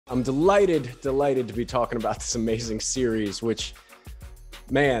I'm delighted to be talking about this amazing series, which,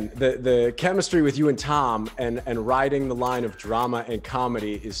 man, the chemistry with you and Tom and riding the line of drama and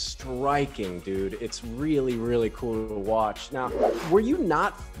comedy is striking, dude. It's really, really cool to watch. Now, were you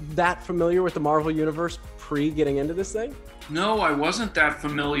not that familiar with the Marvel Universe pre-getting into this thing? No, I wasn't that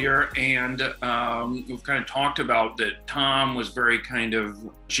familiar, and we've kind of talked about that. Tom was very kind of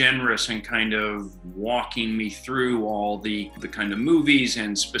generous and kind of walking me through all the kind of movies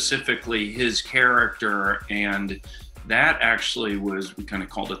and specifically his character, and that actually was, we kind of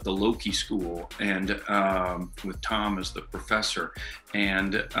called it the Loki school, and with Tom as the professor,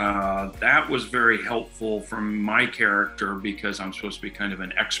 and that was very helpful for my character because I'm supposed to be kind of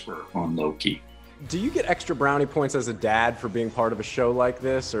an expert on Loki. Do you get extra brownie points as a dad for being part of a show like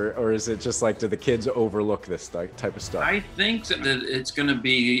this, or is it just like, do the kids overlook this type of stuff? I think that it's going to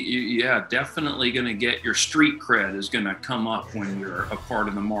be, yeah, definitely going to get your street cred is going to come up when you're a part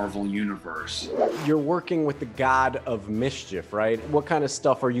of the Marvel Universe. You're working with the God of Mischief, right? What kind of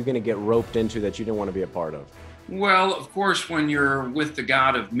stuff are you going to get roped into that you didn't want to be a part of? Well, of course, when you're with the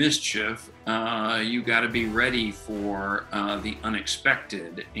God of Mischief, you got to be ready for the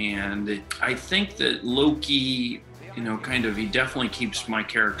unexpected. And I think that Loki, you know, kind of, he definitely keeps my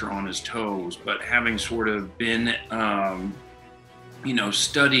character on his toes, but having sort of been, you know,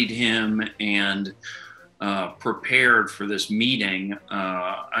 studied him and prepared for this meeting,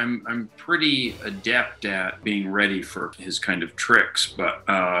 I'm pretty adept at being ready for his kind of tricks. But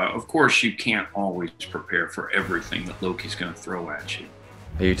of course, you can't always prepare for everything that Loki's going to throw at you.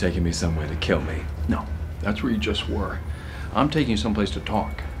 Are you taking me somewhere to kill me? No, that's where you just were. I'm taking you someplace to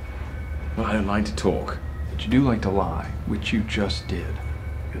talk. Well, I don't like to talk. But you do like to lie, which you just did.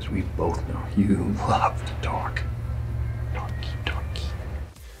 Because we both know you love to talk. Talky.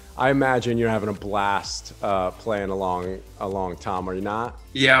 I imagine you're having a blast playing along, Tom, are you not?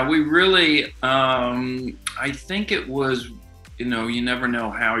 Yeah, we really, I think it was, you know, you never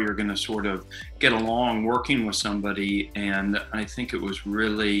know how you're going to sort of get along working with somebody. And I think it was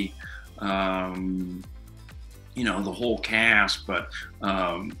really, you know, the whole cast, but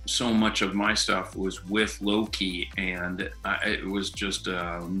so much of my stuff was with Loki, and it was just,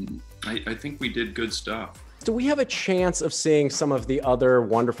 I think we did good stuff. Do we have a chance of seeing some of the other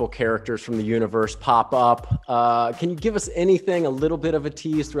wonderful characters from the universe pop up? Can you give us anything, a little bit of a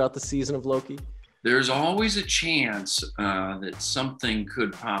tease throughout the season of Loki? There's always a chance that something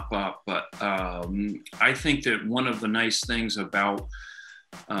could pop up, but I think that one of the nice things about,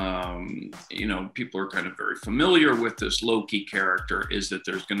 you know, people are kind of very familiar with this Loki character is that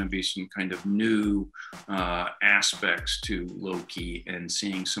there's going to be some kind of new aspects to Loki and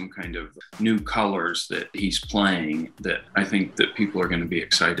seeing some kind of new colors that he's playing that I think that people are going to be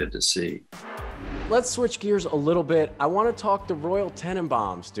excited to see. Let's switch gears a little bit. I want to talk the Royal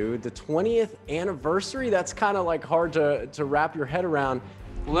Tenenbaums, dude. The 20th anniversary, that's kind of like hard to wrap your head around.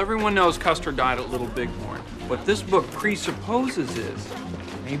 Well, everyone knows Custer died at Little Bighorn. What this book presupposes is,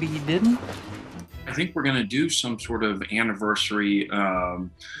 maybe he didn't? I think we're going to do some sort of anniversary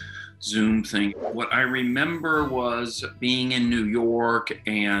Zoom thing. What I remember was being in New York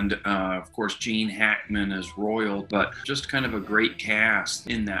and, of course, Gene Hackman as Royal, but just kind of a great cast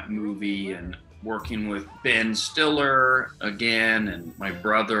in that movie, and working with Ben Stiller again and my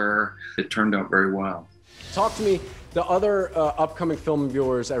brother. It turned out very well. Talk to me. The other upcoming film of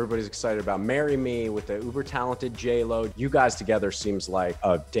yours everybody's excited about, Marry Me, with the uber-talented J-Lo. You guys together seems like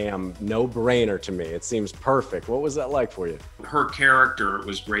a damn no-brainer to me. It seems perfect. What was that like for you? Her character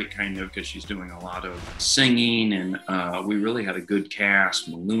was great, kind of, because she's doing a lot of singing, and we really had a good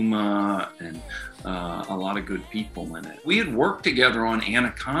cast, Maluma, and a lot of good people in it. We had worked together on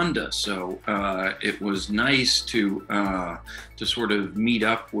Anaconda, so it was nice to sort of meet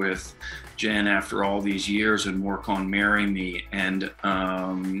up with Jen after all these years and work on Marry Me, and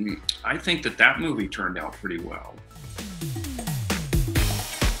I think that movie turned out pretty well.